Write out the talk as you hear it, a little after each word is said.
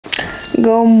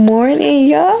Good morning,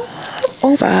 y'all.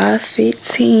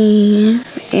 5:15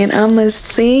 and I'm a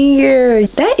senior.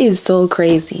 That is so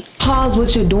crazy. Pause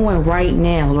what you're doing right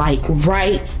now, like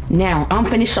right now. I'm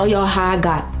finna show y'all how I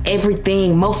got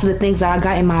everything, most of the things that I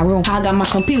got in my room. How I got my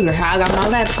computer, how I got my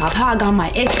laptop, how I got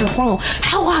my extra phone,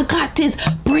 how I got this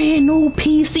brand new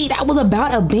PC that was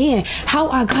about a band, how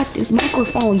I got this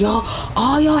microphone, y'all.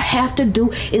 All y'all have to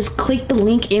do is click the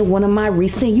link in one of my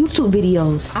recent YouTube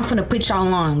videos. I'm finna put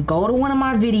y'all on. Go to one of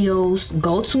my videos,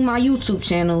 go to my YouTube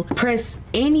channel, press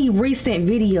any recent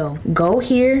video, go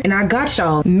here, and I got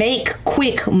y'all. Make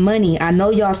quick money. I know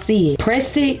y'all see it.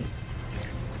 Press it,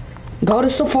 go to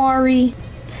Safari,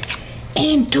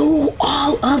 and do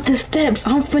all of the steps.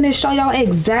 I'm finna show y'all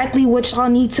exactly what y'all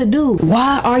need to do.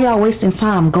 Why are y'all wasting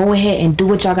time? Go ahead and do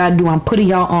what y'all gotta do. I'm putting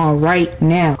y'all on right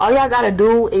now. All y'all gotta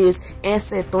do is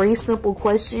answer 3 simple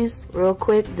questions real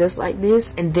quick, just like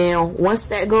this. And then once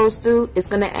that goes through, it's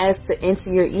gonna ask to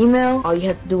enter your email. All you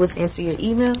have to do is enter your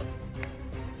email.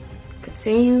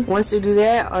 Continue. Once you do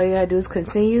that, all you gotta do is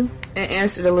continue and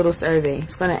answer the little survey.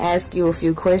 It's gonna ask you a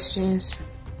few questions.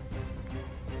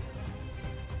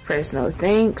 Press no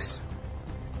thanks.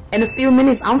 In a few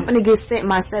minutes, I'm finna get sent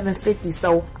my $750,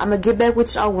 so I'm gonna get back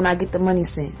with y'all when I get the money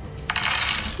sent.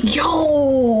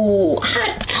 Yo,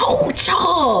 I told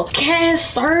y'all, cash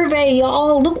survey,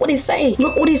 y'all. Look what it say.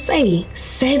 Look what it say.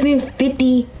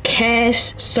 $750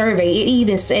 cash survey. It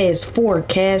even says for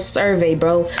cash survey,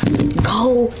 bro.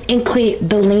 Go and click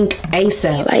the link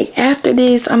ASAP. Like after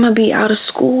this, I'm gonna be out of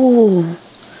school.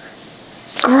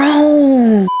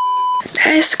 Grown.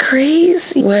 That's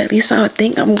crazy. Well, at least I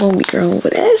think I'm gonna be grown,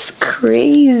 but that's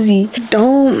crazy.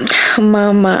 Don't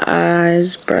mind my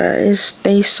eyes, bruh.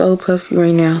 They so puffy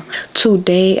right now.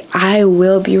 Today, I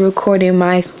will be recording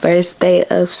my first day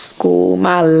of school.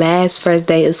 My last first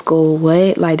day of school.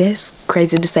 What? Like, that's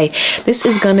crazy to say. This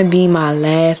is gonna be my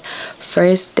last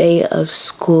first day of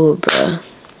school, bruh.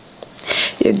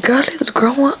 Your girl is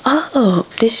growing up.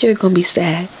 This year gonna be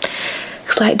sad.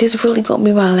 It's like, this really gonna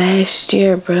be my last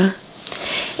year, bruh.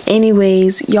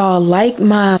 Anyways, y'all, like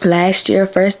my last year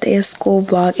first day of school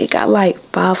vlog, it got like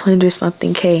 500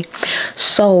 something K.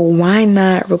 So why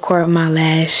not record my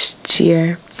last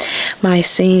year, my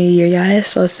senior year, y'all? That's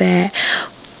so sad.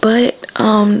 But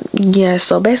yeah,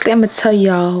 so basically I'm gonna tell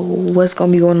y'all what's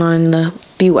gonna be going on in a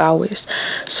few hours.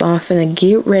 So I'm finna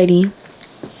get ready.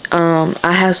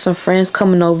 I have some friends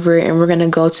coming over and we're gonna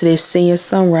go to this senior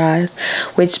sunrise,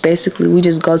 which basically we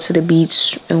just go to the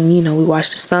beach and, you know, we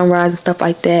watch the sunrise and stuff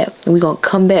like that, and we're gonna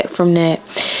come back from that,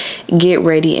 get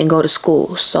ready, and go to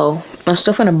school. So I'm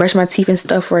still gonna brush my teeth and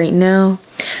stuff right now.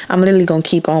 I'm literally gonna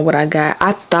keep on what I got.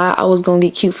 I thought I was gonna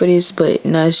get cute for this, but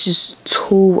no, it's just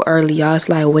too early, y'all. It's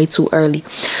like way too early.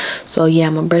 So yeah,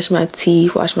 I'm gonna brush my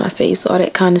teeth, wash my face, all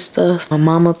that kind of stuff. My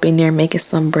mom up in there making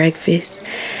some breakfast.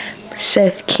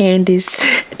 Chef Candace,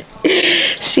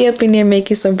 she up in there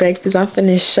making some breakfast. I'm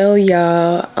finna show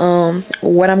y'all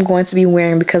what I'm going to be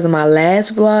wearing because of my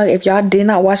last vlog. If y'all did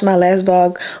not watch my last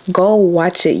vlog, go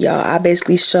watch it, y'all. I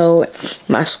basically showed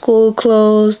my school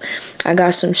clothes, I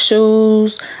got some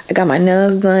shoes, I got my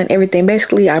nails done, everything.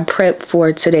 Basically I prepped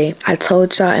for today. I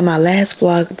told y'all in my last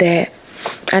vlog that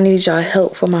I needed y'all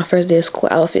help for my first day of school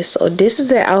outfit. So this is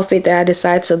the outfit that I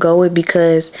decided to go with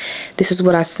because this is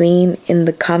what I seen in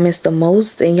the comments the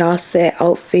most. And y'all said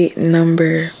outfit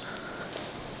number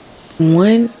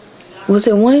 1. Was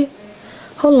it 1?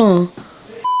 Hold on.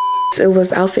 It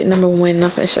was outfit number 1. And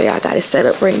I'm gonna show y'all. I got it set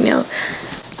up right now.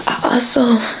 I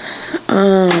also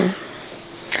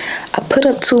I put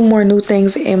up 2 more new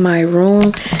things in my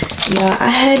room. Y'all, I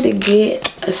had to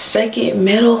get a second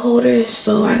medal holder,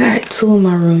 so I got 2 in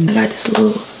my room. I got this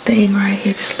little thing right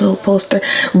here, this little poster.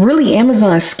 Really,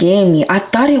 Amazon scammed me. I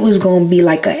thought it was gonna be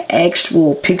like an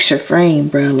actual picture frame,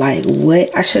 bro. Like,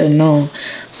 what? I should have known.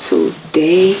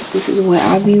 Today, this is what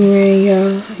I'll be wearing,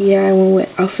 y'all. Yeah, I went with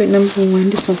outfit number 1.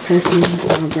 This some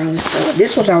perfume, bro, and stuff.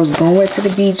 This is what I was going with to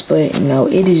the beach, but no,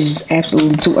 it is just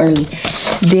absolutely too early.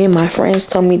 Then my friends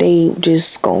told me they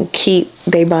just gonna keep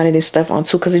they bonnet and stuff on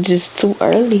too because it's just too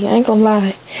early. I ain't gonna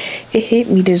lie, it hit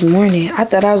me this morning. I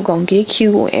thought I was gonna get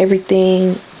cute and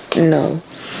everything. No.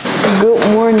 Good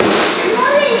morning. Good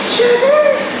morning,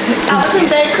 sugar. I was in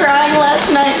bed crying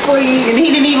last night for you, and he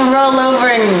didn't even roll over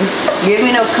and give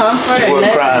me no comfort. You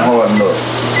weren't crying hard enough.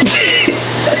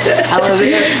 I was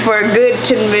there for a good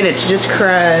 10 minutes just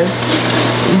crying.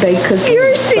 They cooked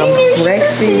some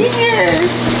breakfast.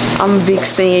 I'm a big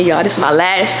senior, y'all. This is my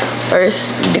last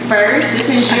first. This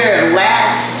is your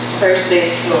last first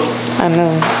day of school. I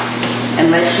know.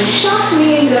 Unless you shock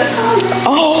me and go,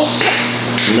 oh.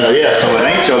 No, yeah, so it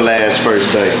ain't your last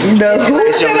first day. No,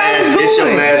 it's your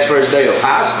last first day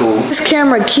This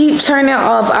camera keep turning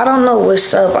off. I don't know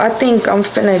what's up. I think I'm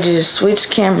finna just switch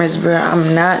cameras, bro.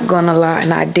 I'm not gonna lie.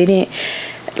 And I didn't,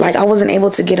 like, I wasn't able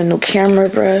to get a new camera,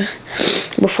 bro,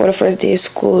 before the first day of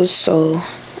school. So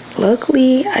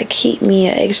luckily I keep me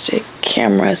an extra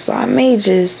camera, so I may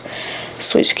just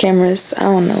switch cameras. I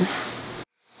don't know.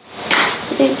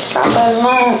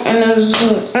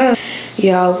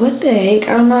 Y'all, what the heck?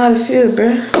 I don't know how to feel,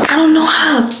 bro. I don't know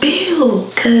how to feel,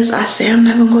 cause I say I'm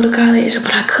not gonna go to college,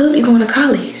 but I could be going to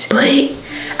college. But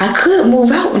I could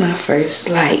move out when I first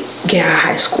like get out of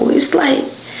high school. It's like,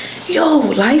 yo,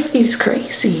 life is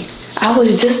crazy. I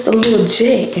was just a little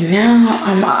jet, and now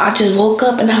I just woke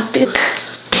up and I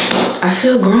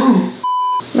feel grown.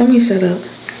 Let me shut up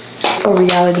before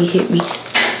reality hit me.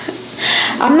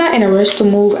 I'm not in a rush to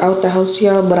move out the house,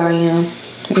 y'all, but I am.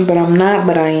 But I'm not,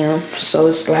 but I am. So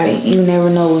it's like, you never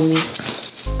know with me.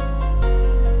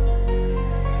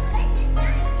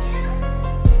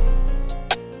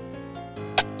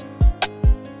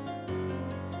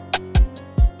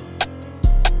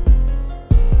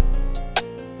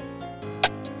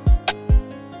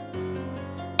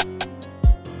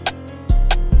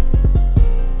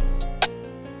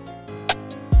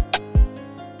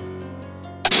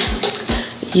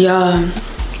 Y'all,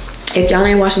 if y'all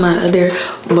ain't watching my other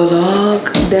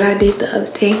vlog that I did the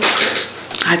other day,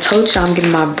 I told y'all I'm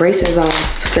getting my braces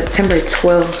off September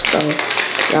 12th. So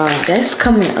y'all, that's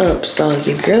coming up. So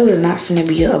your girl is not finna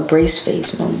be a brace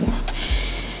face no more.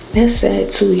 That's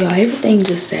sad too, y'all. Everything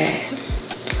just sad.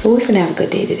 But we finna have a good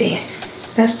day today.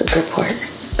 That's the good part.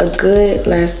 A good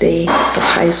last day of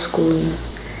high school.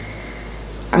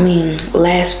 I mean,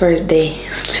 last first day.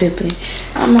 I'm tripping.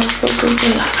 I'm a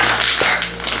fucking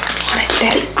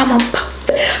daddy, I'm a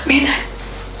man.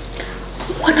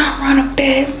 When I run up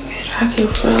there, bitch, I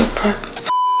get real perfect.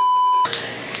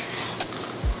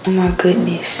 Oh my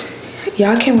goodness,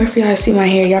 y'all, can't wait for y'all to see my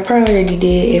hair. Y'all probably already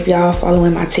did if y'all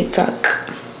following my TikTok.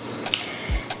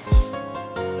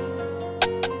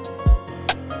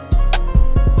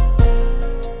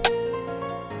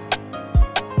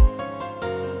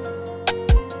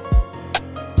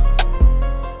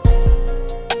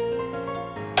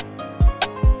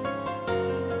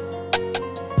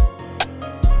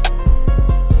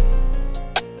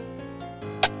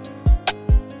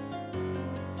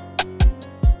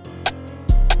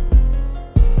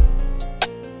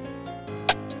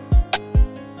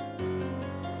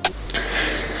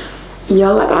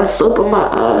 Y'all, like, I slept on my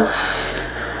eyes,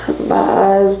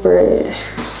 bruh.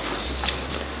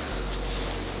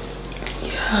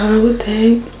 Yeah, what the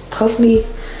heck? Hopefully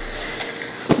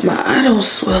my eye don't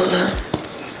swell up,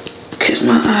 cause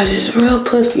my eyes is real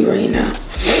puffy right now.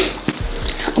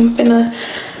 I'm gonna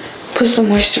put some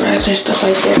moisturizer and stuff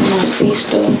like that on my face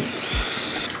though.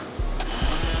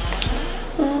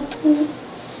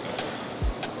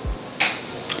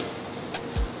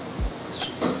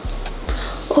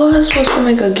 Oh, I was supposed to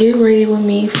make a get ready with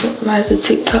me for like the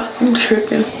TikTok. I'm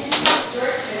tripping.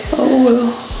 Oh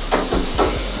well.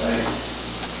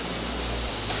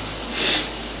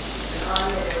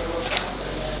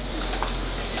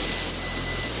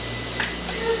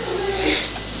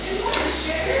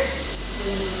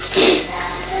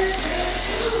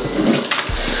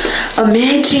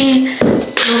 Imagine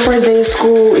your first day of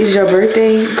school is your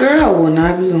birthday. Girl, I will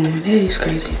not be going. That is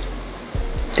crazy.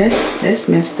 That's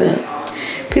messed up.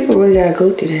 People really gotta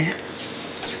go through that.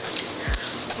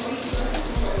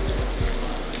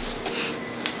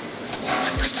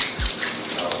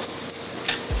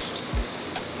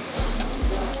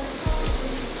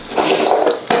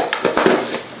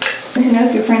 Do you know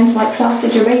if your friends like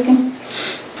sausage or bacon?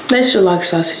 They should like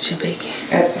sausage and bacon.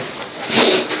 Okay.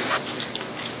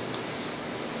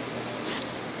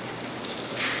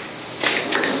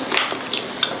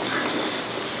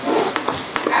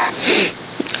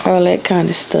 All that kind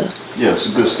of stuff. Yeah,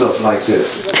 some good stuff like that.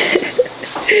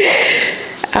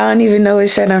 I don't even know what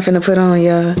shirt I'm finna put on,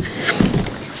 y'all.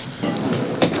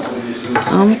 I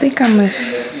don't think I'm gonna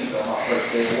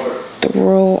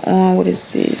throw on. What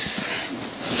is this?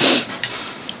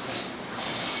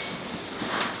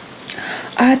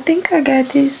 I think I got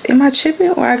this. Am I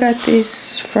tripping, or I got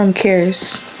this from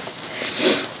Karis?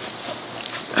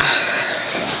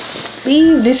 I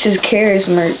believe this is Karis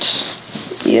merch.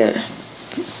 Yeah.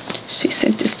 She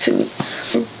sent this to me.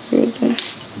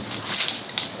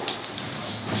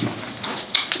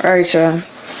 Alright, y'all.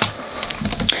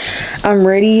 I'm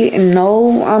ready.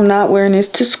 No, I'm not wearing this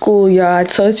to school, y'all. I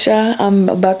told y'all I'm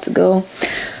about to go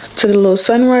to the little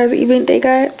sunrise event they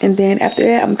got. And then after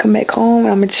that, I'm gonna come back home.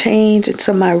 I'm gonna change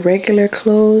into my regular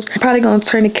clothes. I'm probably gonna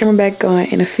turn the camera back on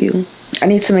in a few. I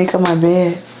need to make up my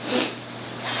bed.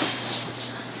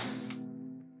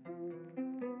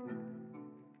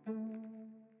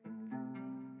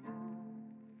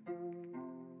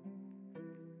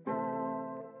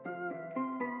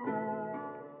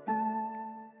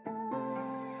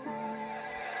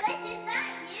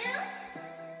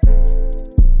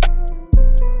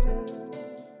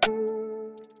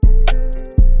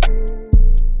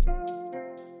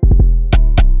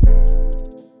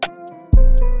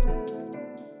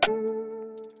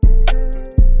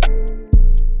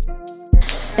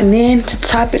 And then to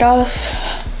top it off,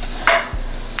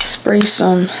 spray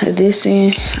some of this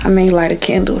in. I may light a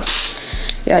candle.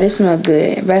 Yeah, this smells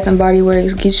good. Bath and Body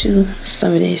Works, get you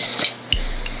some of this.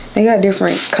 They got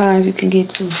different kinds you can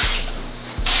get to.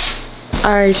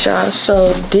 Alright, y'all,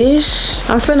 so this,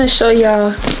 I'm finna show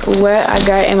y'all what I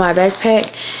got in my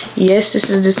backpack. Yes, this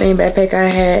is the same backpack I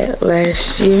had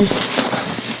last year.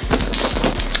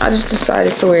 I just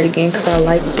decided to wear it again because I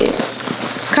liked it.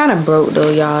 It's kind of broke though,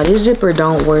 y'all. This zipper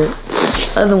don't work.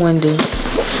 Other one do.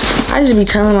 I just be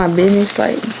telling my business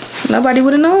like nobody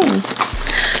would have known.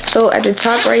 So at the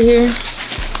top right here,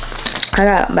 I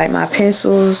got like my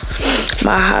pencils,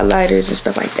 my highlighters and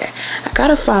stuff like that. I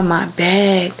gotta find my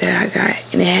bag that I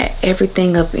got, and it had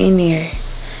everything up in there.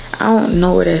 I don't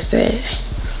know where that's at.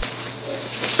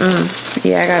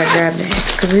 Yeah, I gotta grab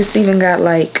that because it's even got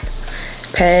like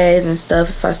pads and stuff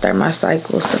if I start my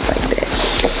cycle, stuff like that.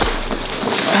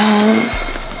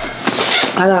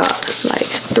 I got like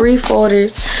 3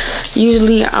 folders.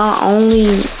 Usually I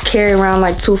only carry around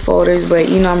like 2 folders, but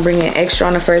you know I'm bringing extra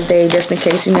on the first day just in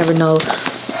case. You never know,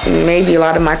 maybe a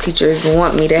lot of my teachers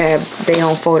want me to have their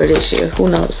own folder this year, who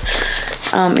knows.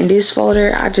 In this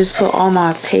folder I just put all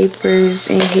my papers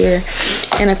in here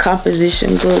and a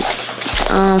composition book.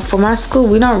 For my school,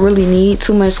 we don't really need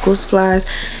too much school supplies.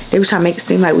 They were trying to make it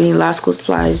seem like we need a lot of school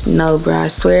supplies. No, bro, I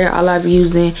swear all I've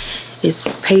using is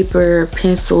paper,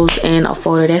 pencils, and a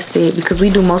folder. That's it, because we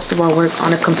do most of our work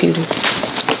on a computer.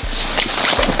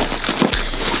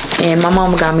 And my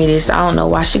mama got me this. I don't know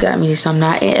why she got me this. I'm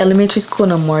not in elementary school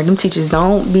no more. Them teachers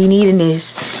don't be needing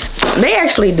this. They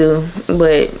actually do,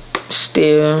 but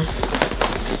still.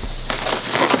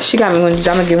 She got me one of these.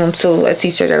 I'm gonna give them to a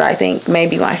teacher that I think may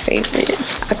be my favorite.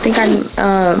 I think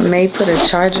I may put a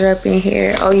charger up in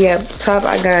here. Oh yeah, up top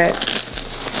I got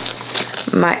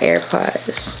my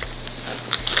AirPods.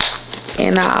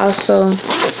 And I also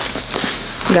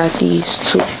got these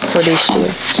too for this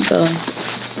year. So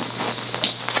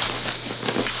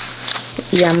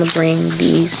yeah, I'm gonna bring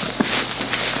these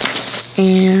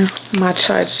and my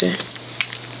charger.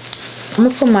 I'm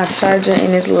gonna put my charger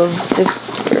in this little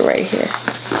zipper right here.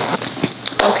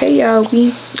 Okay, y'all,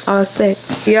 we all set.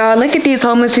 Y'all, look at these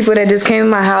homeless people that just came in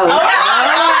my house. Oh my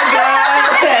God.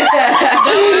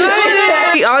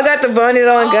 We all got the bonnet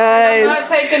on, guys. I'm not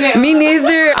taking it. Me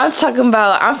neither. I'm talking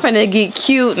about I'm finna get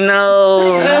cute.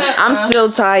 No, I'm still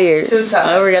tired. Too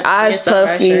tired. Eyes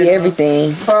puffy,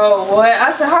 everything. Bro, what?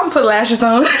 I said, how I'm put lashes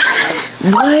on?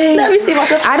 What? Let me see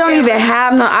myself. I don't even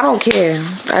have no. I don't care.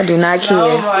 I do not care.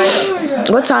 Oh my God.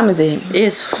 What time is it?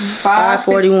 It's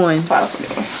 5:41.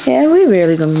 5:41. Yeah, we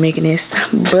barely gonna be making this,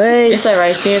 but it's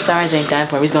alright. Seeing sunrise ain't done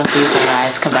for. We're just gonna see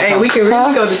sunrise. Come back. Hey, home. we can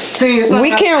really go to see sunrise.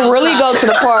 We can really go to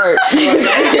the park.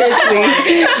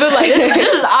 Seriously. But like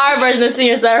this is our version of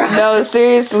seeing sunrise. No,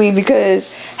 seriously, because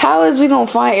how is we gonna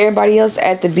find everybody else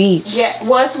at the beach? Yeah,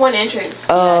 what's one entrance?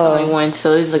 Yeah, it's only one,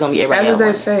 so this is gonna be everybody.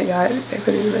 That's what they say, y'all.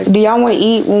 Do y'all want to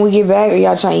eat when we get back, or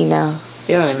y'all trying to eat now?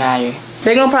 It don't really matter.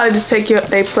 They gonna probably just take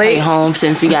they plate home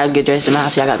since we gotta get dressed in the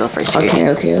house. Y'all gotta go first. Okay.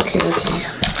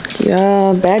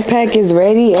 Y'all, backpack is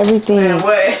ready. Everything. Man,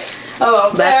 what?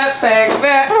 Oh, backpack.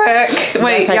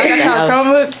 Wait, y'all got y'all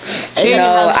Chromebook?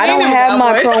 No, I don't have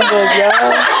my Chromebook,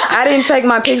 y'all. I didn't take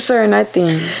my picture or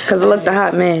nothing because it looked a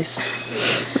hot mess.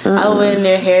 I went in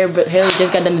there, hair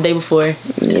just got done the day before.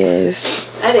 Yes.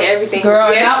 I did everything.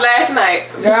 Girl, last night.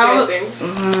 Girl,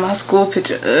 my school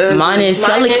picture. Mine is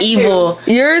I look evil.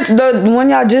 Yours, the one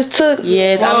y'all just took?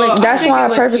 Yes, well, that's why I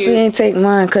purposely didn't take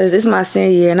mine, because it's my senior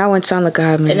year and I wasn't trying to look a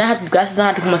hot mess. And I have glasses on, I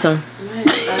have to come on some.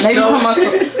 Maybe come on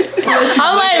some.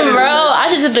 I'm like, bro, I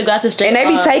should took the glasses straight. And they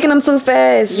be taking them too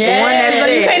fast. Yeah. One that's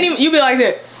You can't even, you be like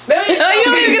that. You don't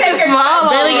even get the smile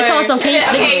on. They get some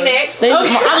Okay, next.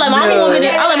 I'm like,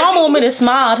 mama want me to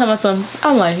smile. Tell me some.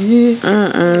 I'm like,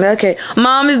 okay.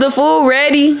 Mom, is the food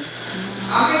ready?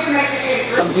 you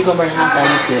gonna burn the house down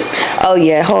and cook. Oh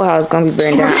yeah, whole house gonna be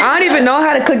burned down. I don't even know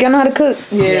how to cook. Y'all know how to cook?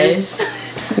 Yes.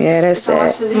 Yeah, that's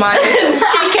sad. She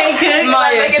can't cook.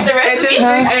 Maya, Look at the recipe.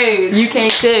 You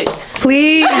can't cook.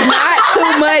 Please, not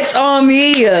too much on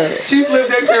me. She flipped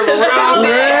that camera around.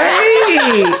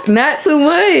 Right. Not too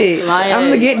much. I'm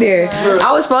gonna get there.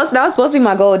 That was supposed to be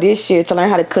my goal this year, to learn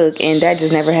how to cook, and that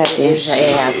just never happened. It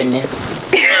ain't happening.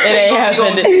 It ain't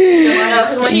happening.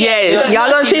 Yes, y'all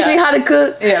gonna teach me how to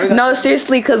cook? Yeah. No,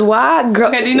 seriously, cause why, girl?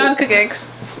 Okay, do you know how to cook eggs?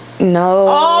 No.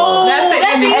 Oh,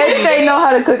 that's easy. They know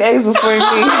how to cook eggs before me.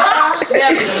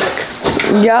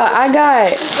 Y'all, I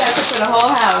got For the whole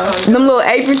house. them little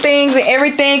apron things and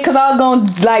everything, cause I was gonna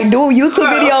like do YouTube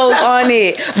videos on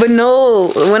it. But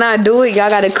no, when I do it, y'all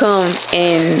gotta come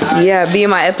and yeah, be in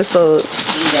my episodes.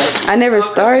 I never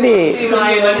started.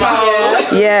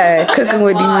 Yeah, cooking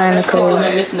with theemyanicole.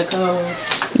 Miss Nicole.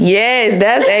 Yes,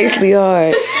 that's actually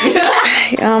hard.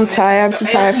 I'm tired. I'm too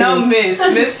tired for No, this.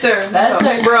 Mister. That's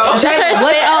her. Bro. What's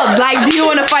up? Like, do you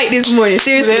want to fight this morning?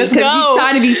 Seriously, Let's because you go.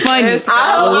 trying to be funny. Let's go.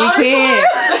 Well, we can.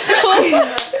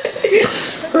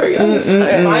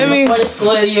 I mean, Before the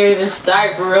school year even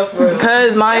start, for real.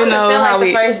 cause mine know how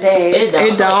we. first day. It don't.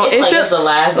 It don't. It's like feels it's the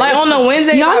last. like on the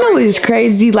Wednesday. Y'all know it's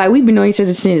crazy. Like, we've been knowing each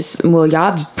other since, well,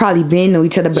 y'all probably been know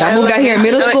each other, but I moved out here in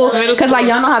middle school. Because, like,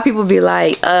 y'all know how people be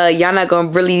like, y'all not going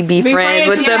to really be friends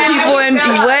with the people and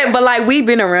what, but, like, we've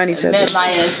been around each other. Met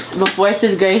Maya before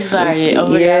 6th grade started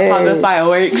over there popping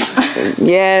fireworks.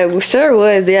 Yeah, we sure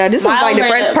was. Yeah, this was Maya like the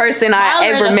ready first to- person I Maya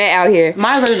ever ready to- met out here.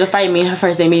 Maya ready to fight me her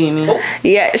first day meeting me.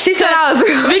 Yeah, she said I was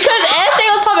Because everything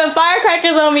was popping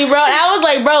firecrackers on me, bro. And I was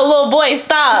like, bro, little boy,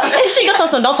 stop. And she goes,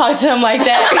 "Don't talk to him like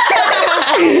that."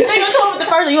 They gonna come with the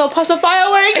first, you wanna pop some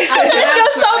fireworks? I said, "You know,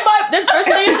 this first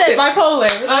thing you said, bipolar."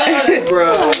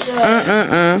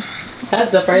 Bro. That's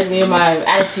the first me and my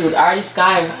attitude was already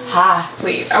sky high.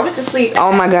 Sleep. I went to sleep.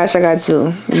 Oh my gosh, I got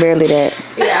two. Barely that.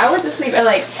 Yeah, I went to sleep at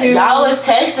like 2. Y'all was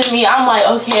texting me. I'm like,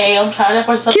 okay, I'm trying to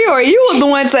find something. Kiora, you was the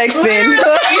one texting.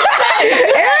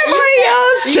 Everybody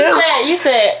else You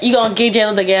said you gonna give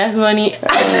Jayla the gas money.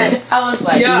 I was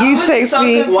like, You text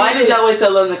me. Why did y'all wait till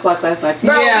 11 o'clock last night?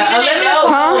 Bro, Yeah, we didn't know.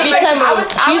 Huh? Because I was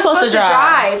supposed to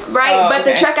drive. right? Oh, but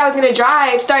the okay. truck I was gonna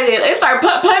drive started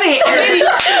putting. And then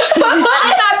I'm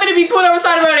not gonna be pulled over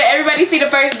side of the road and everybody see the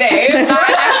first day. It's not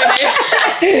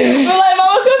happening. I'm like,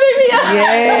 Mama, come pick me up.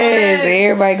 Yes,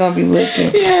 everybody gonna be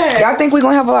looking. Yeah. Y'all think we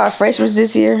gonna have a lot of freshmen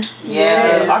this year?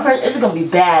 Yeah, our first, it's gonna be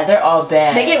bad. They're all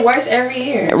bad. They get worse every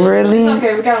year. Really?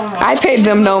 Okay, we got one more. I paid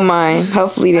them no mind.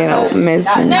 Hopefully they don't mess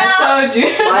them. I told you.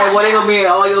 Like, what ain't gonna be in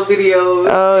all your videos?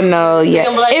 Oh no, yeah.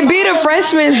 It be the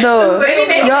freshmen though. Maybe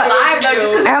they Y'all- live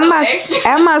though.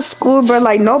 At my school, bro,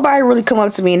 like nobody really come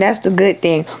up to me, and that's the good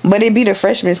thing. But it be the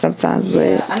freshmen sometimes, but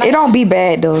it don't be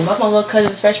bad though. What's my little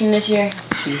cousin's freshman this year?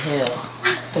 She hell.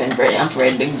 I'm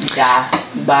ready to die.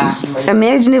 Bye. I'm ready.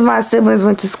 Imagine if my siblings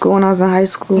went to school when I was in high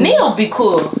school. Neil be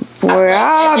cool. Boy,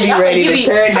 I'll be ready to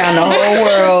tear down the whole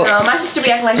world. Girl, my sister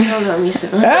be acting like she don't know me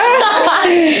soon.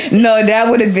 No, that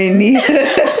would have been me.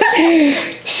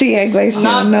 She act like she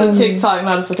Not don't know the me. TikTok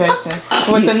notification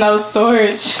with the no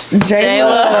storage.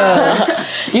 Jayla.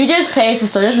 You just paid for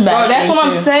stuff. This is Bro, bad. that's what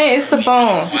I'm saying. It's the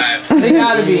phone. It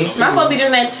gotta be. My phone be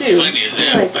doing that too.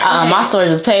 My storage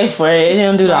is paid for it. It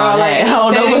didn't do all that. I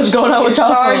don't know what's going on with y'all.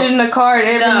 Charging the card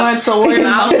every month, so where's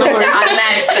my storage?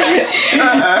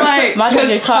 Like, My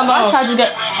charger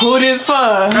got. who this for?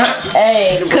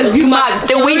 Hey, Cause you mocked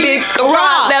the we did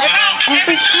wrong left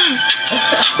every time.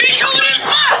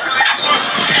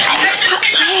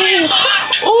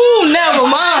 Ooh, never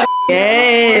mind.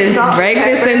 Yes,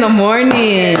 breakfast in the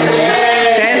morning.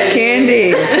 Chef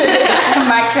Candy.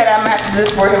 Mike said I'm gonna have to do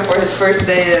this for him for his first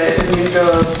day at his new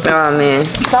job. Oh man.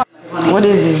 What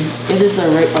is it? it's just a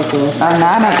rape up there. Oh, no,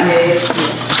 I don't eat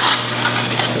it.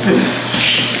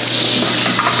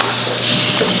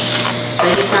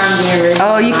 Take your time being ready.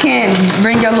 Oh, you can't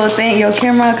bring your little thing, your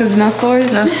camera, cause no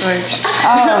storage? No storage.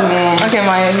 Oh man. Okay,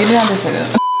 Maya, you didn't have to say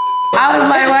that. I was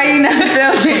like, why you not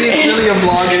filming? She's really a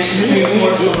blogger. She just needs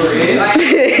more storage.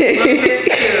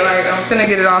 Like, I'm finna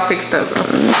get it all fixed up.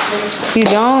 You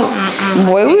don't?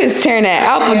 Boy, we was tearing that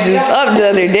apple juice up the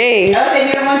other day. Okay,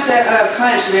 you don't want that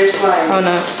punch, there's like. Oh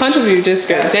no, punch of you just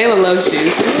good. Jayla loves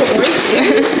juice.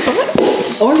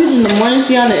 Oranges in the morning,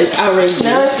 Sienna, is outrageous.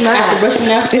 No, it's not. After brushing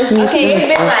that. It's me Okay, it's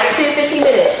been spoon. like 10-15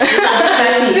 minutes.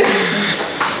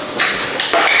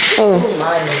 Oh,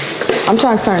 I'm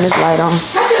trying to turn this light on. I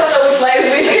still don't know which light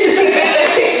we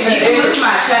It was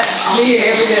my cut. Me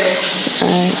every day.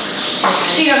 Alright.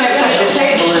 She don't have to touch the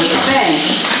table, is the thing.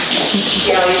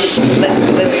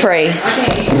 Let's pray.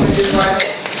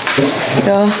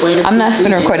 Yo, I'm not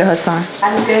gonna record the whole time.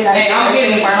 Hey, I'm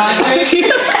getting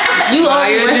You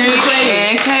Maya, always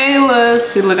and Kayla.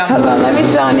 See, look, I'm. Hold on, let me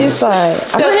sit on this side.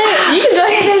 Go ahead. You can go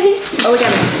ahead, baby. Oh, we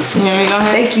got it. You want me to go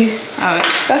ahead? Thank you. Alright.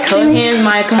 Hold hands,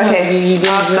 Maya. Come Okay. on.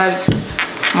 I'll start.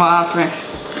 Well, I'll pray.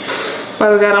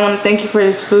 Father God, I want to thank you for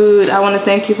this food. I want to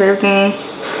thank you for everything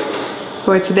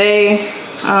for today.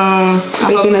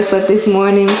 Waking us up this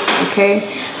morning. Okay.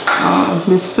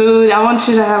 This food, I want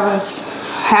you to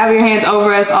have your hands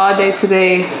over us all day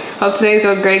today. Hope today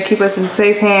go great. Keep us in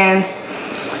safe hands.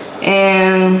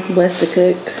 And Bless the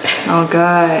cook. oh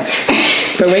God.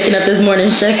 For waking up this morning,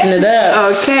 chefing it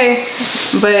up. Okay.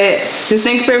 But just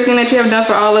thank you for everything that you have done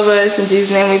for all of us. In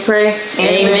Jesus' name we pray.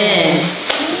 Amen.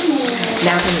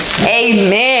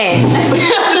 Amen.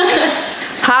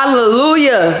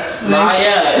 Hallelujah.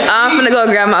 I'm finna go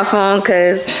grab my phone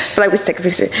because I feel like we should take a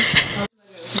picture.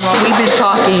 We've been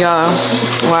talking, y'all,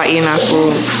 while eating our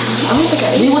food.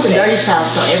 We went to Dirty South,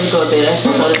 so every go there.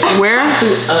 Where?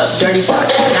 Dirty South.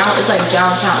 Now it's like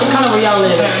downtown. Kind of where y'all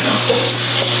live.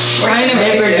 I ain't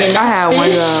never I had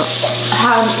one job.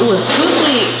 It was too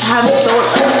sweet.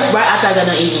 Right after I got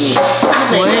done eating it. I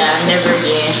said, yeah, never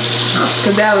again.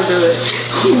 Cause that was good.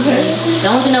 The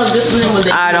only thing that was good for me was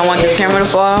the I don't want this camera to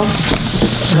fall,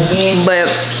 but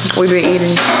we've been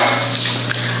eating.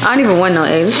 I don't even want no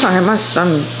eggs. It's gonna hurt my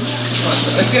stomach.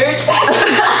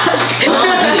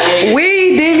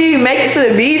 We didn't even make it to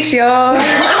the beach, y'all.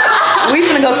 We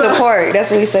finna go to the park. That's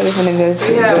what we said we finna go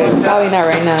to. But probably not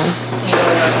right now.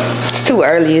 It's too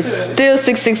early. It's still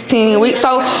 6:16.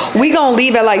 So we gonna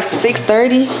leave at like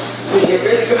 6:30.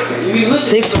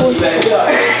 6:40.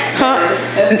 Huh?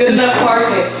 That's good enough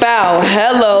parking. Bow.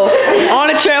 Hello. On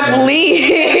a trampoline.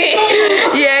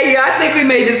 Yeah. I think we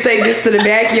may just take this to the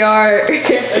backyard.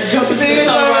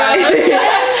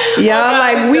 Y'all,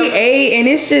 like we ate and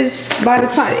it's just by the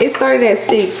time it started at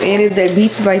 6 and the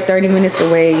beach is like 30 minutes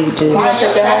away. Just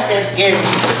That's scary.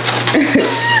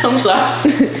 I'm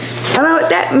sorry. I don't know what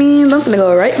that means. I'm gonna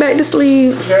go right back to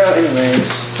sleep. Girl,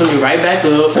 anyways. Put me right back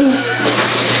up.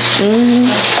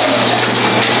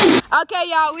 Okay,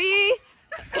 y'all, we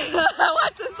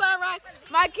watch the sunrise.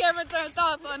 My camera turned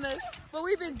off on us, but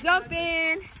we've been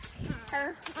jumping.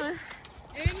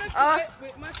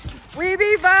 We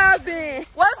be vibing.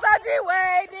 What's up,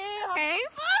 G-Wade?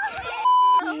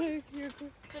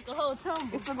 Took a whole tumble.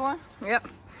 It's still going? Yep.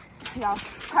 Y'all,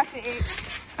 crack the egg.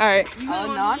 All right.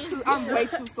 Oh, no, I'm way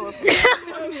too sore.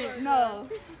 No.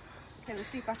 Okay, let's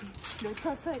see if I can do a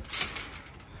touch.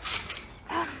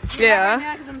 Yeah. Right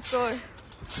now, because I'm sore. Let me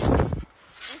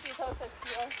see a toe touch.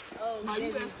 Oh, no,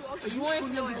 you better school. Okay, you want to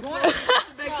go back to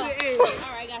the egg. All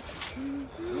right, got you.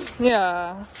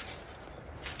 Yeah.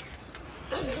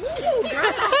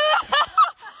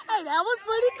 Hey, that was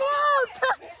pretty close.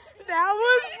 That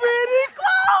was pretty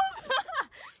close.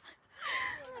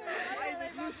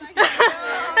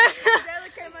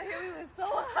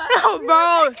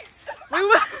 Bro,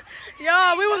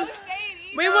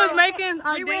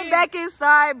 we went back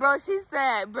inside, bro. She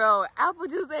said, bro, apple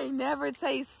juice ain't never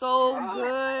taste so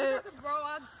good. Bro,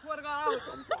 I swear to God, I was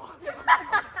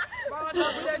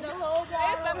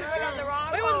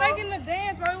we was making the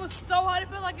dance, bro. It was so hot. It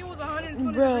felt like it was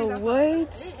 120 bro, degrees.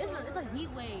 What? It's a heat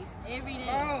wave every day.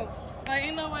 Bro, like,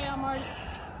 ain't no way I'm already.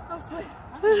 I swear.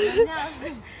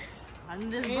 I'm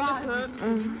this I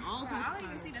don't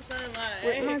even see the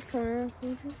sunlight.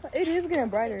 It is getting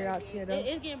brighter out here, though.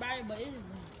 It's getting brighter, but it is.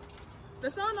 The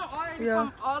sun don't already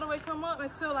come up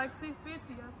until like 6:50.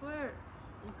 I swear.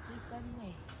 It's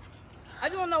 6:38. I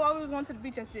just want to know why we was going to the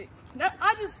beach at 6.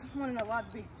 I just want to know why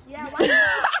the beach. Yeah, why?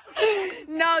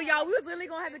 No, y'all, we was literally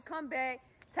gonna have to come back,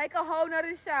 take a whole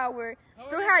nother shower,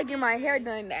 still had to get my hair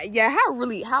done. Yeah, how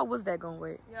was that gonna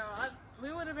work? Yeah,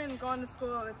 we would have been going to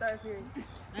school in the 3rd period.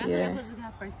 That's why I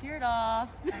got first period off.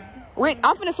 Wait,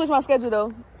 I'm finna switch my schedule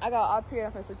though. I got off period.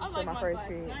 I'm finna switch I to like my first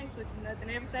period. I ain't switching nothing.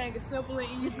 Everything is simple and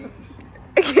easy.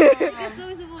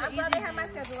 I'm glad they have my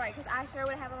schedule right, because I sure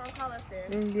would have a long call up there.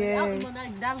 Yeah.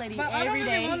 That lady But I every don't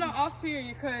day. really want no off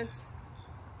period because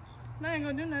I ain't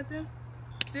gonna do nothing.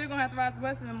 Still gonna have to ride the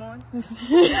bus in the morning.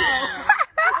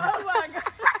 Oh my God.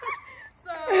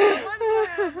 So what do I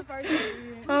have the first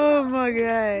period? Oh my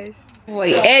gosh.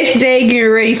 Wait, SJ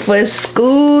getting ready for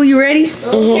school. You ready?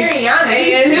 Yeah.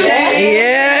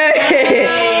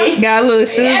 Got little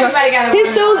shoes. Everybody got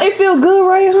His shoes, it feel good,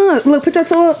 right, huh? Look, put your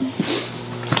toe up.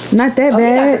 Not that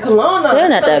bad. They're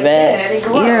not that bad.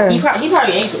 Yeah. He probably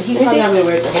ain't. He probably not gonna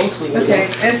wear it the whole sleeve. Okay,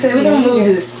 and so we're gonna move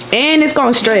this. And it's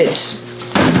gonna stretch.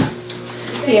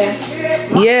 Yeah.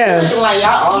 Yeah. Like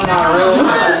y'all all in our room.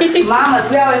 Mamas,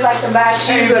 we always like to buy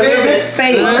shoes with a little bit of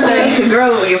space so you can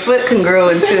grow, your foot can grow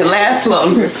until it lasts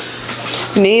longer.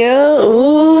 Nia,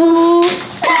 ooh.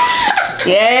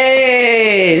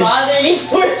 Yes.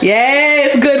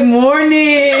 Yes, good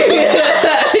morning.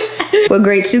 What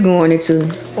grade you going into?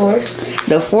 4th.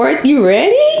 The 4th, you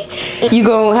ready? You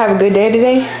gonna have a good day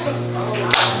today?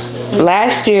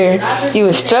 Last year, you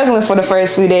was struggling for the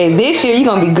first few days. This year, you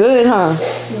gonna be good, huh?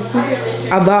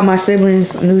 I bought my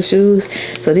siblings new shoes.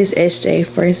 So this SJ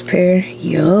first pair,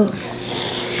 yup.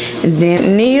 And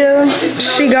then Nia,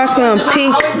 she got some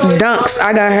pink dunks.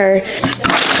 I got her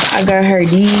I got her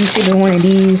these. She been wanting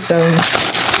these, so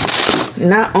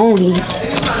not only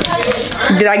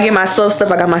did I get my soul stuff,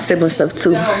 I got my sibling stuff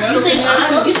too.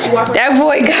 That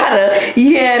boy got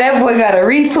a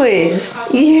retwist.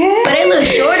 Yeah. But they look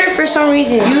shorter for some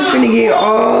reason. You finna get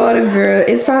all the girl.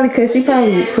 It's probably because she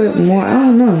probably put more. I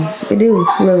don't know. It do.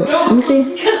 Look. Let me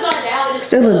see.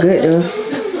 Still look good though.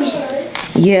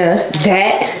 Yeah,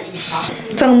 that.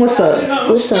 Tell them what's up.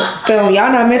 What's up? So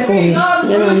y'all not messing with me. Y'all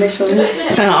not messing with me.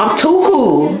 So I'm too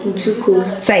cool. I'm too cool.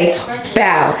 Say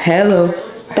bow. Hello.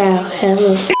 Bow.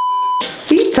 Hello.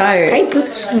 He tired. Hey, put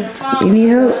this on. You need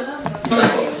help?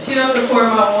 She don't support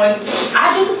my one.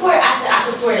 I do support. I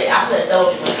support it. I put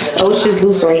those. Oh, it's just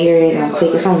loose right here. It ain't gonna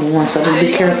click. It's only one, so just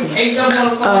be careful.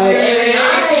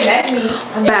 That's me.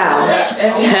 Bow.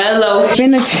 Hello.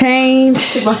 Finna change.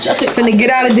 Finna get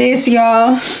out of this,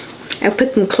 y'all. And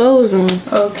put them clothes on.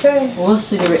 Okay. We'll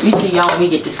see. We see y'all when we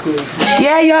get to school.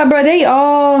 Yeah, y'all, bro. They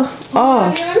all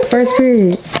off. First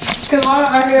period. Cause all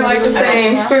out here like the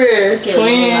same for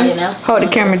twins. Hold the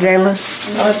camera, Jayla.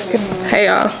 Hey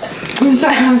y'all.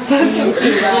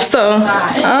 So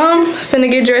I'm finna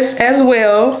get dressed as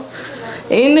well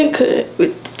in the cut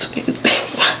with the twins.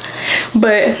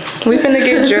 But we finna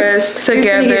get dressed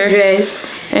together.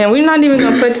 And we're not even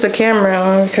gonna put the camera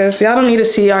on because y'all don't need to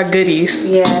see our goodies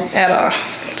at all.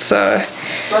 So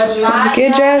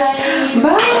get dressed.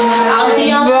 Bye. I'll see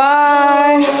y'all.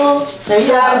 Bye. Let me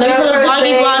tell the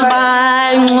vloggy vlog.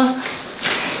 Bye.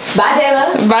 Bye, Jayla.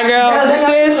 Bye, girl.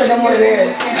 Sis.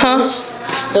 Huh?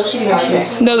 Those should be my shoes.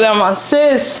 Those are my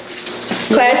sis.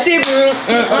 Classic.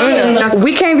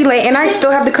 We can't be late, and I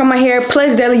still have to cut my hair.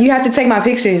 Plus, Deli, you have to take my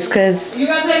pictures, cause You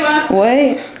gonna take my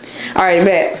what? All right,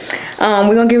 bet.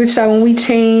 We're gonna give it a shot when we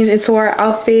change into our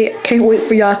outfit. Can't wait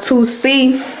for y'all to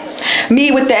see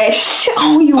me with that shit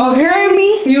on. You heard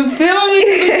me? You feel me?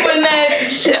 Putting that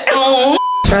shit on.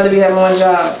 Try to be having one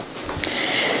job.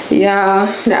 Yeah,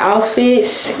 the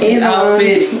outfits is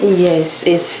outfit. Yes,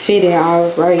 it's fitting all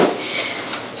right. I'm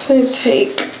finna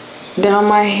take down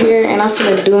my hair, and I'm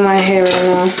finna do my hair right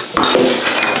now.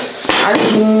 I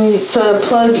just need to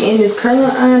plug in this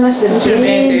curling iron. I should have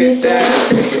ended that.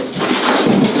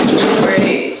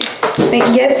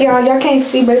 And yes, y'all can't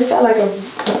see, but it's got like a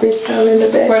fish tail in the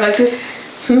back. Wear like this.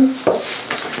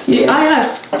 Yeah, I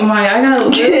got a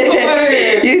little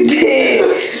You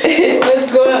did. What's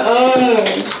going on?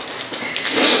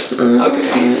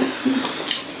 Okay.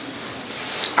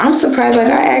 I'm surprised. Like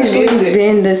I actually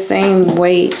been the same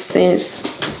weight since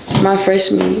my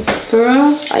freshman year. For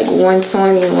real? Like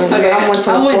 120. Okay, I'm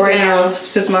 124 I went now. down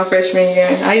since my freshman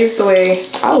year. I used to weigh.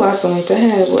 I lost some weight.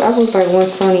 I was like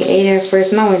 128 at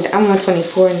first. No, I'm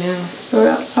 124 now. For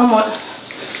real? I'm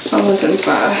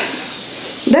 125.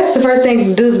 That's the first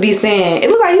thing dudes be saying. It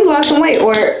look like you lost some weight,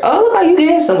 or oh, it look like you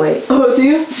gained some weight. Oh, do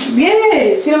you?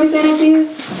 Yes. You don't be saying that to you?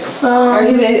 Or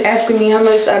you been asking me how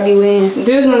much I be weighing?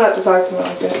 Dudes know not to talk to me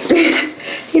like that.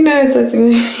 He know to talk to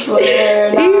me. He's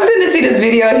gonna see this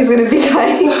video. He's gonna be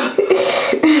like,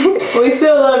 we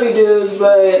still love you, dudes,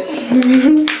 but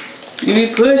you be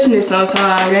pushing it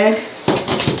sometimes, man.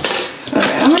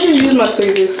 Okay, I'm gonna just use my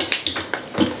tweezers.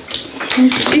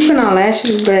 she put on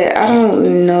lashes, but I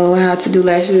don't know how to do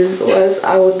lashes, or else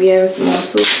I would be having some more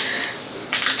too.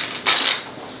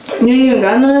 You ain't even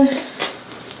got none?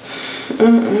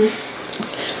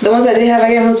 The ones I did have, I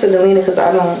gave them to Delina because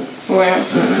I don't. Where?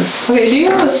 Okay, do you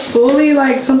have a spoolie,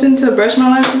 like something to brush my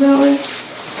lashes out with?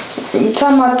 You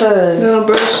talking about the Little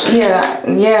brush? yeah,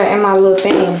 and my little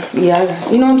thing. Yeah, I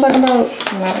got. You know what I'm talking about?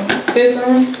 No. This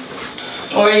room?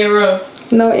 Or your room?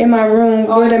 No, in my room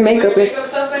where the makeup is.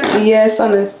 Yes,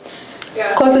 on the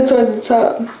closer towards the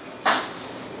top.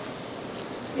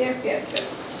 Yeah.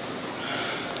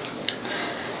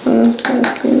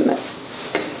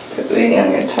 Cause we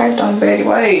gonna get typed on Betty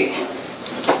White.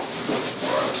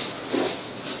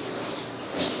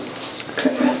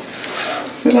 Okay.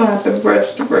 We're gonna have to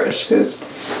brush the brush because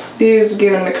these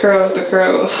giving the curls. Like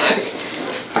curls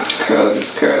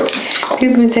is curls.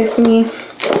 People been texting me,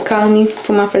 calling me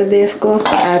for my first day of school.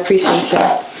 I appreciate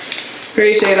y'all.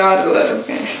 Appreciate all the love,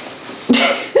 okay?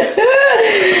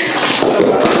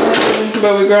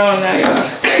 But we grown now, y'all.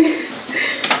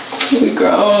 We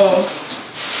grown.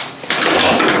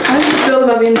 How do you feel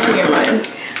about being senior, Maya?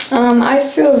 I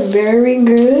feel very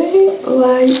good.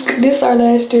 Like this our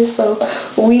last year, so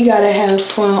we gotta have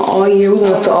fun all year. We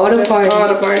going to all the parties. All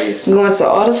the parties. We going to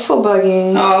all the football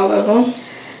games. All of them.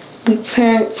 We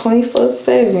turn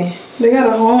 24/7. They got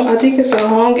a home. I think it's a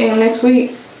home game next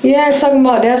week. Yeah, talking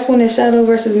about that's when the Shadow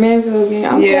versus Manville game.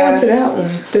 I'm going to that one.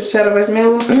 This Shadow versus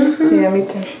Manville? Yeah, me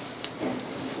too.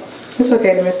 It's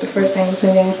okay to miss the first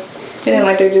Angleton game. It ain't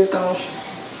like they just gone.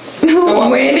 I'm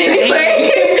winning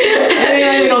anyway.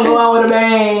 ain't gonna go out with a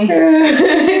bang.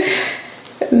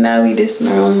 Now we just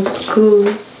know school.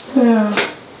 Yeah.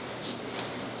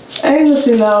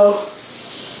 Angleton though.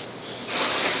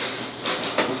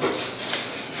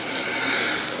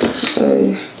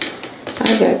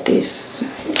 I got this.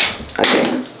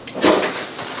 Okay.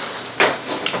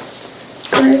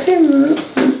 Let's see.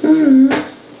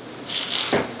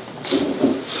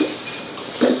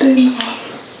 But then,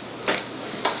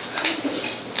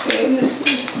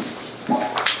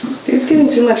 It's getting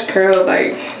too much curl,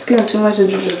 like it's getting too much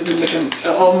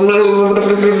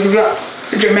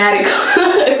dramatic.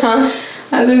 huh?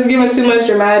 I was just giving too much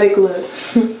dramatic look.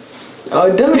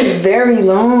 Oh, them is very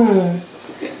long.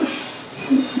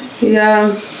 Yeah.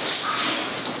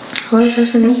 What was I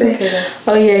finna say? Okay.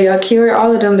 Oh yeah, y'all cured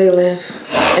all of them. They left.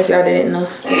 If y'all didn't know.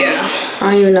 Yeah.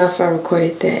 I don't even know if I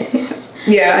recorded that.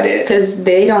 Yeah, I did. Cause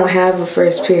they don't have a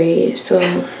first period, so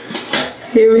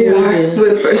Here we are do.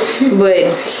 with the first. But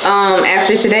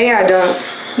after today I don't.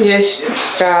 Yes.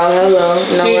 Oh, hello.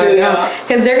 No, She I do, don't. y'all.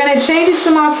 Cause they're gonna change it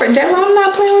to my friend. I'm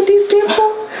not playing with these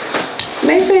people.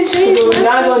 They finna change What we're my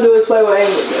not gonna do is play with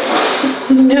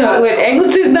Angleton. No, what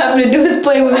Angleton's not gonna do is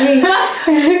play with me.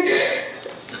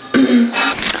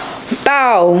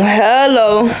 Bow.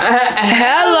 Hello.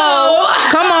 Hello.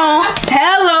 Come on.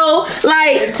 Hello.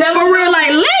 Like, for real,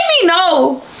 like, let me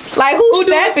know. Like, who's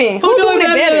stepping? Who doing it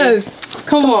better?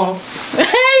 Come on.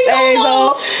 There you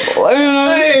go.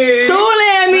 Hey. Two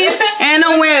lammies and a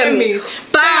whammy.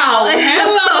 Bow.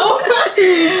 Hello.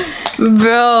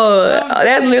 Bro,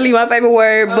 that's literally my favorite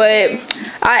word, but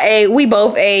we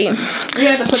both ate.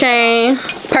 Chain,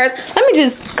 purse. Let me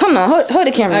just, come on, hold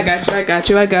the camera. I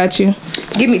got you.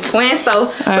 Give me twins. So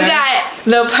we got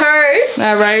the purse.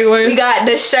 All right, We got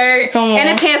the shirt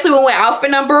and the pants. We went with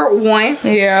outfit number 1.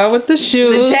 Yeah, with the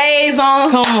shoes. The J's on.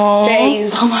 Come on.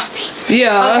 J's on my feet.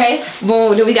 Yeah. Okay.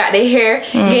 Boom. Then we got the hair.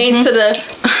 Getting to the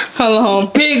Hold on.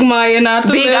 Big Maya, not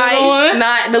the big little ice, one.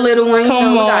 not the little one.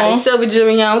 Come We got on. the silver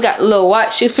jewelry on. We got a little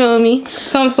watch. You feel me?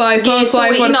 Some slice Getting for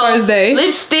to it, the first day.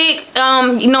 Lipstick.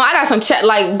 I got some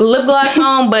like lip gloss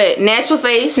on, but natural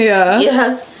face. Yeah.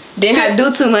 Yeah. Didn't have to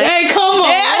do too much. Hey, come on.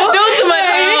 Didn't have to do too much.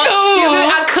 Hey, on. come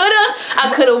on.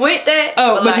 I could have went that.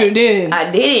 Oh, but you didn't. I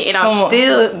didn't, and Come I'm on.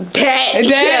 still that.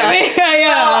 Yeah. So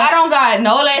I don't got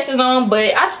no lashes on,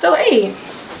 but I still ate.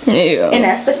 Yeah. And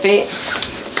that's the fit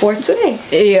for today.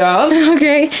 Yeah.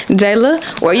 Okay, Jayla,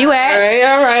 where you at?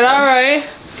 All right.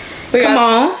 Come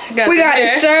on. We got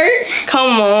the shirt.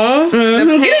 Come on.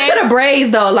 Get into the braids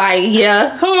though, like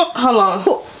yeah. Come on.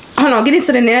 Hold on, get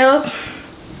into the nails.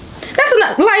 That's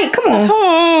enough. Like, come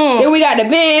on. Then we got the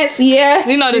bands, yeah.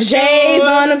 You know the J's shoes.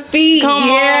 on the feet, Come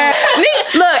yeah.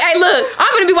 Nigga, look,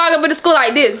 I'm gonna be walking up to school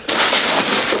like this.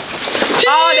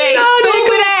 All day,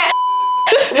 stupid ass.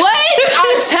 What?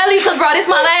 I'm telling you, cause bro, this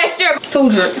my last year. 2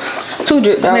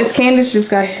 drip. Miss Candace just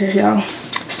got here, y'all.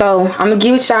 So I'm gonna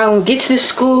get with y'all. When we get to the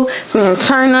school, we're gonna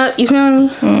turn up. You feel me?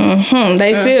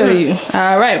 They feel you.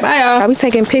 All right, bye y'all. I'll be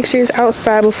taking pictures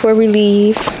outside before we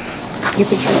leave. Your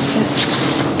picture up there.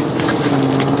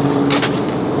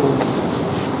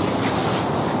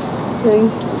 Okay.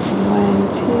 1,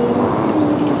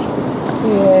 2.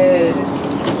 Yes.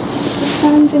 The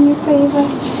sun's in your favor.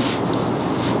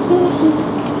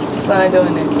 Sun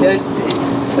doing it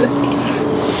justice.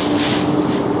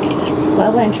 Well, I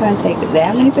wasn't trying to take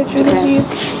that many pictures of you.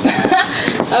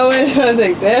 I wasn't trying to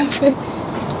take that.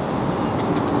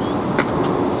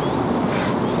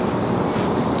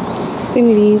 See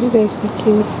me these. These are actually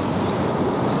cute.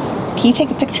 Can you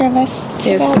take a picture of us?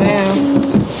 Yes, together, ma'am.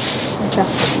 please?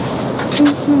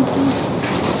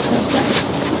 So bright.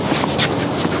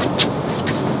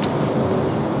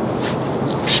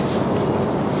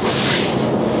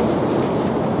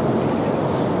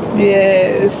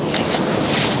 Yes.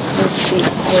 Let's see.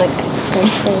 Look.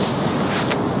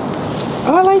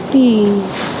 Oh, I like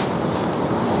these.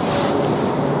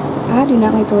 I do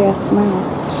not like the way I smile.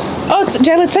 Oh,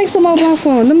 Jayla, take some off my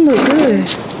phone. Them look good.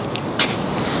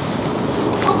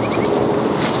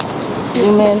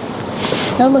 Zoom in.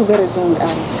 They look better zoomed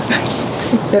out.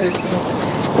 Better see.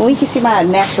 Well, you can see my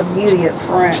natural beauty up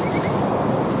front.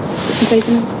 You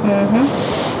taking them?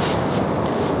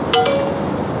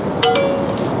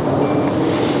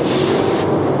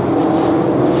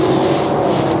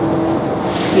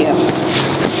 Yeah.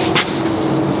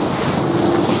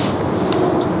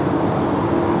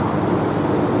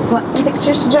 Want some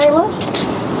pictures, Jayla?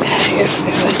 Yes,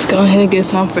 ma'am. Let's go ahead and get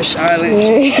some for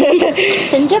Charlotte.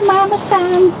 Send your mama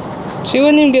some. She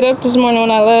wouldn't even get up this morning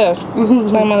when I left.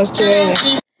 Time I was too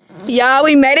early. Y'all,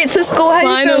 we made it to school. How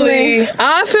Finally.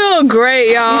 I feel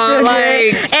great, y'all.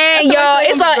 Like, and y'all,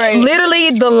 it's like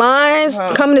literally the lines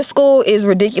coming to school is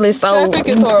ridiculous. So traffic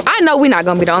is horrible. I know we're not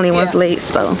gonna be the only ones late.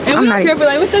 So And we don't care, but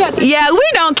like, we still got to. yeah, we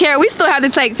don't care. We still have to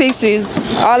take pictures.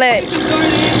 All that.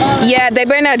 Yeah, they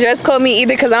better not dress code me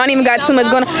either, cause I don't even got too much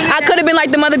going on. I could have been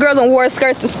like the other girls and wore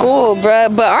skirts to school,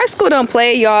 bruh. But our school don't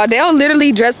play, y'all. They'll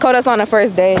literally dress code us on the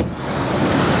first day.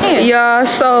 Y'all,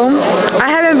 so I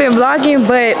haven't been vlogging,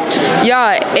 but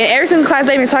y'all, in every single class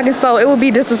they've been talking, so it would be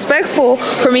disrespectful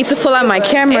for me to pull out my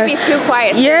camera. It'd be too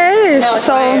quiet. Yes,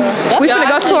 so we finna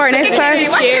go to our next class,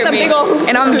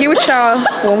 and I'm gonna get with y'all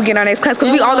when we get our next class,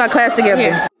 because we all got class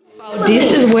together. So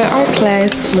this is where our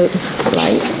class looks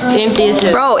like. Empty as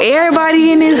hell. Bro,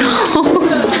 everybody in this home.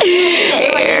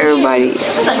 Everybody.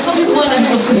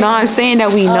 No, I'm saying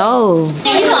that we know. I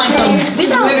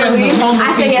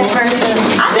say yes first.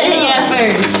 I said yes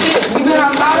first. We been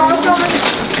outside all summer.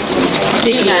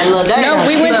 You got a little dirty. No,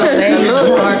 we went to.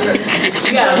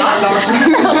 You got a lot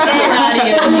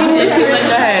It's too much of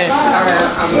her.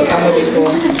 I'm gonna be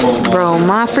cool. Bro,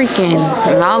 my freaking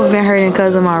mouth been hurting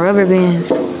because of my rubber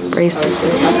bands. Braces.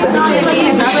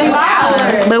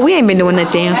 But we ain't been doing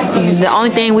nothing. The only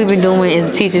thing we've been doing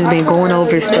is the teachers been going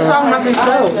over stuff.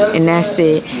 And that's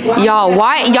it. Y'all,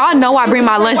 why? Y'all know I bring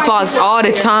my lunchbox all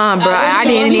the time, bro. I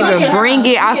didn't even bring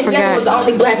it. I forgot. The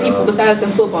only black people besides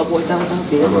them football boys that was out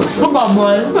there. Football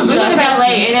boy. We went to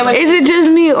late and then Is it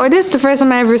just me, or this the first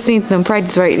time I ever seen them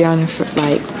practice right down in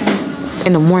like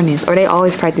in the mornings, or they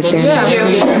always practice down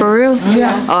there? For real?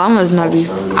 Yeah. Oh, I must not be.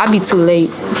 I be too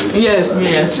late. Yes.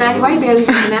 Why you barely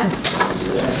doing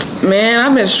that? Man,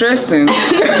 I've been stressing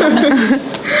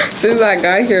since I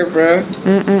got here, bro.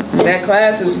 That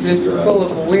class is just full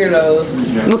of weirdos.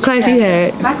 What class you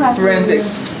had? My class.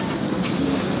 Forensics.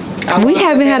 We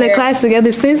haven't had a class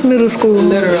together since middle school.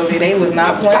 Literally, they was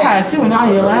not playing. I had two and I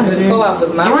last The school off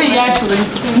was not playing. actually.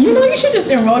 You know, you should just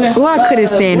enroll that. Well, I couldn't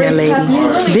stand that lady.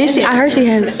 Bitch, I heard she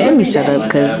has. Let me shut up,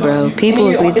 cause bro, people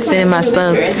was sending my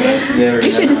stuff.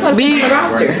 You should just Beep the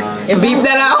roster and beep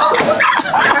that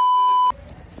out.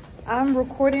 I'm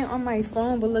recording on my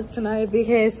phone, but look tonight, big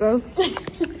head. So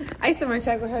I used to run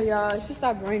track with her, y'all. She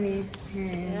stopped running.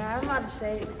 Yeah, I'm out of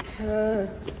shape.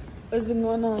 What's been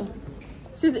going on?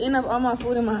 She's eating up all my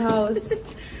food in my house.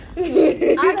 I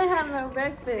didn't have no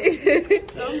breakfast.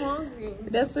 I'm hungry.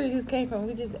 That's where we just came from.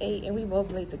 We just ate and we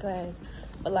both late to class.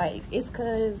 But like, it's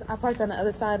cause I parked on the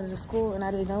other side of the school and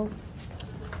I didn't know.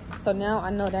 So now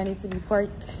I know that I need to be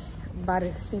parked by the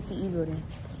CTE building.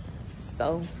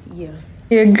 So yeah.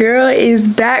 Your girl is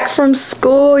back from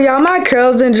school. Y'all, my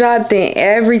curls done dropped in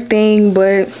everything,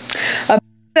 but I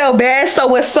feel bad, so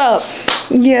what's up?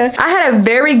 Yeah, I had a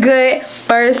very good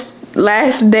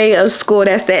last day of school.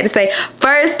 That's sad to say.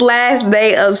 Last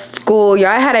day of school, y'all.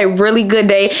 I had a really good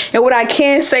day, and what I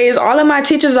can say is all of my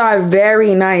teachers are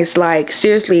very nice. Like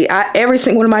seriously, every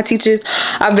single one of my teachers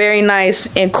are very nice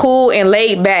and cool and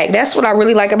laid back. That's what I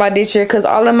really like about this year, because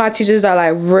all of my teachers are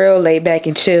like real laid back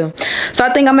and chill. So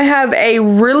I think I'm gonna have a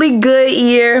really good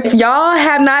year. If y'all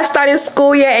have not started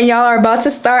school yet and y'all are about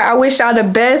to start, I wish y'all the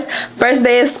best first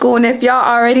day of school. And if y'all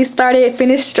already started,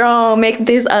 finish strong, make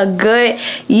this a good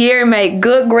year, make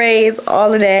good grades,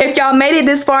 all of that. If y'all made it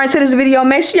this far into this video,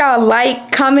 make sure y'all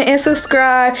like, comment, and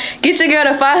subscribe. Get your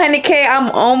girl to 500K.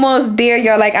 I'm almost there,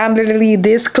 y'all. Like, I'm literally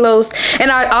this close. And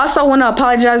I also want to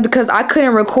apologize because I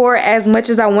couldn't record as much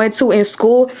as I wanted to in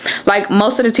school. Like,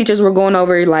 most of the teachers were going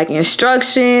over like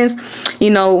instructions, you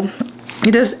know,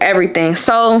 just everything.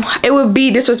 So it would be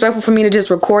disrespectful for me to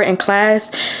just record in class.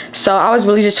 So I was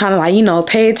really just trying to, like, you know,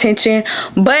 pay attention.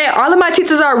 But all of my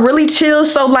teachers are really chill.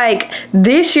 So like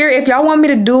this year, if y'all want me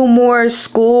to do more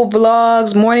school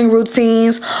vlogs, morning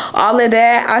routines, all of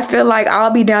that, I feel like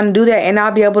I'll be down to do that, and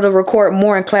I'll be able to record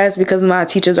more in class because my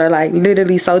teachers are like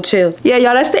literally so chill. Yeah,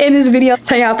 y'all, that's the end of this video.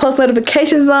 Turn y'all post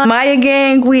notifications on. Maya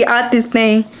gang, we out this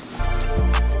thing.